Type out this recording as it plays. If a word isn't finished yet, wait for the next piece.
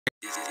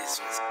This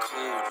one's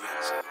cold,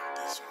 Lsav.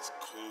 This one's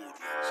cold,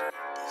 Lsav.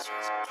 This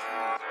one's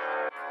cold.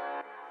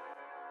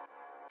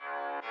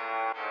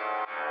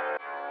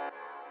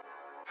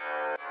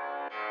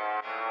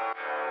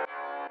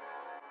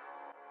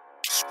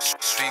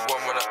 Sweet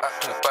one when I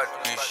act all bad,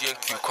 bougie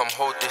and cute, come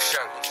hold this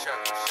shank.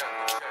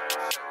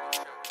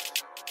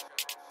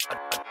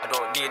 I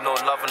don't need no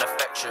love and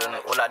affection,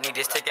 all I need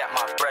is to get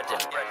my bread in.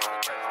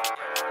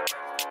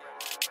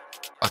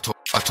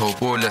 I told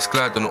boy let's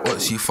glide on the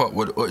Otsy, fuck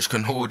what the Otch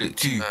can hold it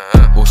too.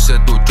 Or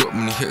said don't drop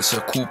many hits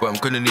are cool, but I'm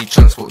gonna need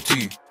transport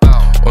too.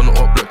 On the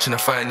up block tryna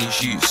find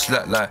these youths,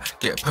 slack like,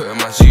 get put in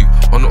my zoo.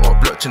 On the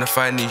up block tryna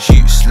find these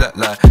youths, slack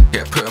like,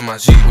 get put in my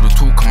zoo. All the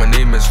talk and my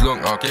name is long,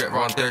 I'll get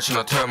round there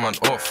tryna turn man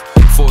off.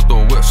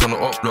 4-door whips on the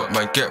up block,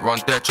 man, get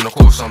round there tryna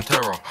cause some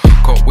terror.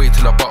 Can't wait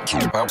till I bounce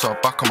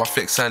up back on my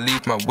flicks and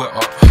leave my wet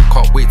up.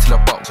 Can't wait till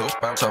I bounce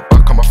up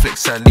back on my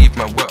flicks and leave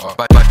my wet up.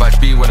 Bad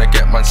B when I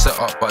get man set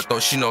up, but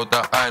don't she know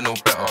that I know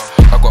better.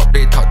 I got a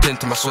blade tucked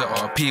into my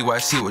sweater,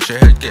 PYC watch your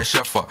head get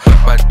chef up.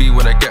 Bad B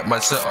when I get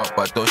man set up,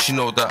 but don't she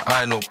know that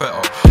I know better.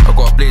 I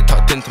got a blade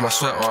tucked into my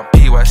sweater,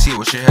 PYC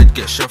watch your head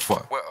get chef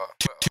up.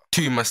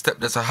 Two man step,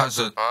 there's a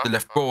hazard. The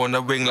left bro on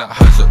the wing like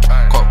hazard.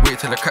 Can't wait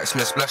till I catch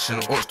me splashing.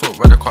 Oats talk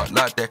where they can't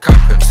lie, they're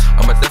capping.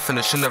 I'm a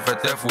definition of a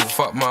devil.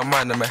 Fuck my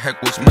mind and my head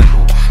goes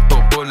mental.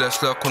 Don't boy,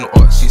 let's lurk on the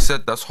Ots. He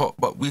said that's hot,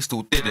 but we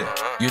still did it.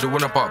 You the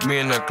one about me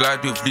and a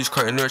glide with loose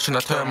cutting nurse and I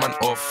turn man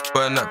off.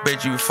 Burn that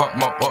bed, you fuck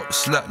my up.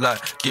 Slap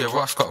like, get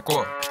Ross got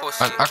got.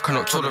 And I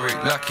cannot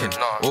tolerate lacking.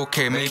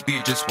 Okay, maybe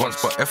just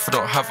once, but if I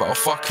don't have it, I'll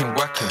fucking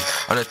whack him.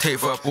 And I take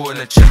verbal in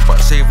the chin, but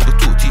save with the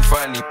talk till he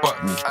finally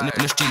butt me.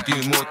 In the street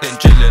doing more than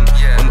drilling.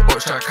 On the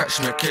Ots try to catch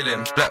me and kill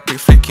him. Black big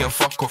flicky and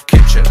fuck off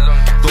kitchen.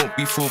 Don't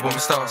be fooled by my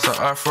style, so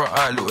eye for an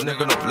eye, little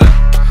nigga don't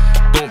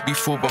lack. Don't be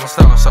fooled by my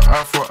style, so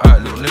eye for an eye,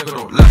 little nigga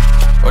don't lack.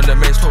 On the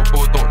main top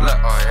board don't lack.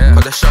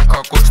 But the shank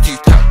I got two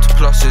tapped,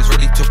 plus is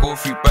ready to go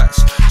through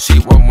bats. See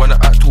one when I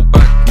act all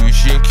bad,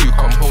 bougie and cute,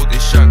 come hold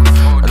this shank.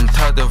 I'm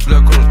tired of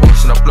lurking on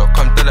Ots in a block,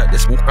 I'm dead like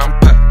this, walk and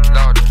pack.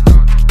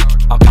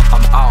 I'm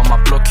out on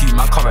my block, you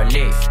man can't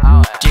relate.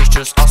 J's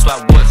just us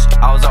like woods.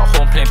 I was at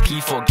home playing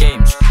P4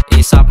 games.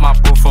 Asav my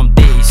bro from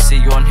days. Say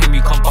you on him,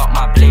 you come back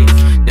my blade.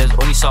 There's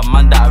only some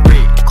man that I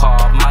rate. Car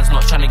man's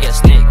not tryna get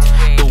snaked.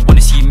 Don't wanna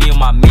see me and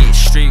my mates.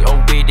 Straight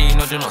away, they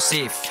know they're not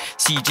safe.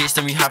 CJ's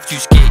then we have to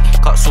skate.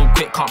 Cut so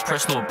quick, can't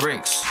press no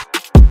brakes.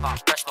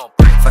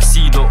 If I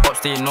see the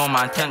Ots, they know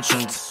my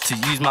intentions. To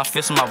use my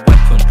fist on my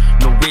weapon.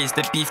 No ways,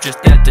 the beef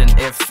just deadened.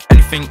 If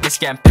anything, it's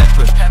getting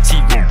peppered. See,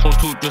 don't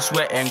talk, just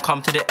sweating.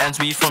 Come to the ends,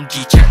 we from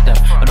G, check them.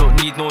 I don't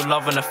need no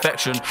love and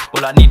affection.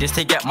 All I need is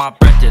to get my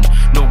bread in.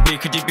 No way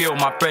could you be on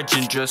my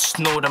brethren. Just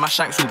know that my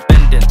shanks all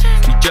bending.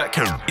 We jerk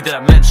him, did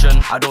I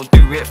mention? I don't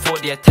do it for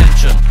the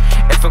attention.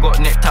 If I got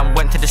nicked and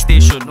went to the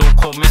station, no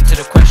comment to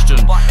the question.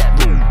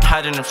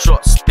 Hiding them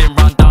shots, been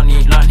run down, he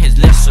ain't learned his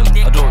lesson.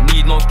 I don't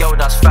need no girl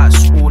that's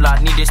fast. All I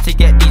need is to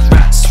get these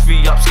rats.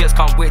 3 upstairs,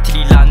 can't wait till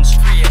he lands.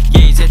 Yeah,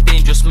 he's a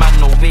dangerous man,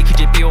 no way could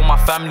you be on my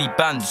family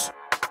bands.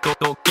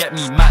 Don't get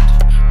me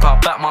mad,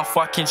 got back my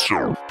fucking shit.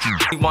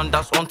 One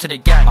that's onto the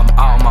gang. I'm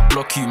out on my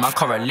block, you man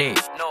can't relate.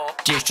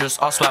 J's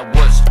just us like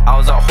woods. I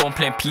was at home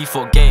playing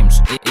P4 games.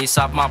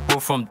 Asav my bro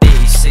from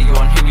days. Say you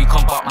on him, you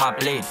come back my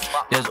blade.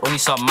 There's only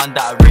some man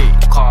that I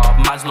rate. Car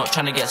man's not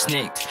tryna get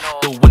snaked.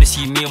 Don't wanna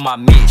see me and my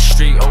mates.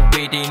 Straight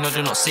away, they know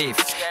they're not safe.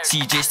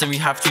 CJ's then we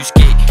have to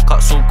skate.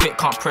 Cut so quick,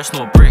 can't press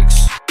no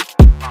brakes.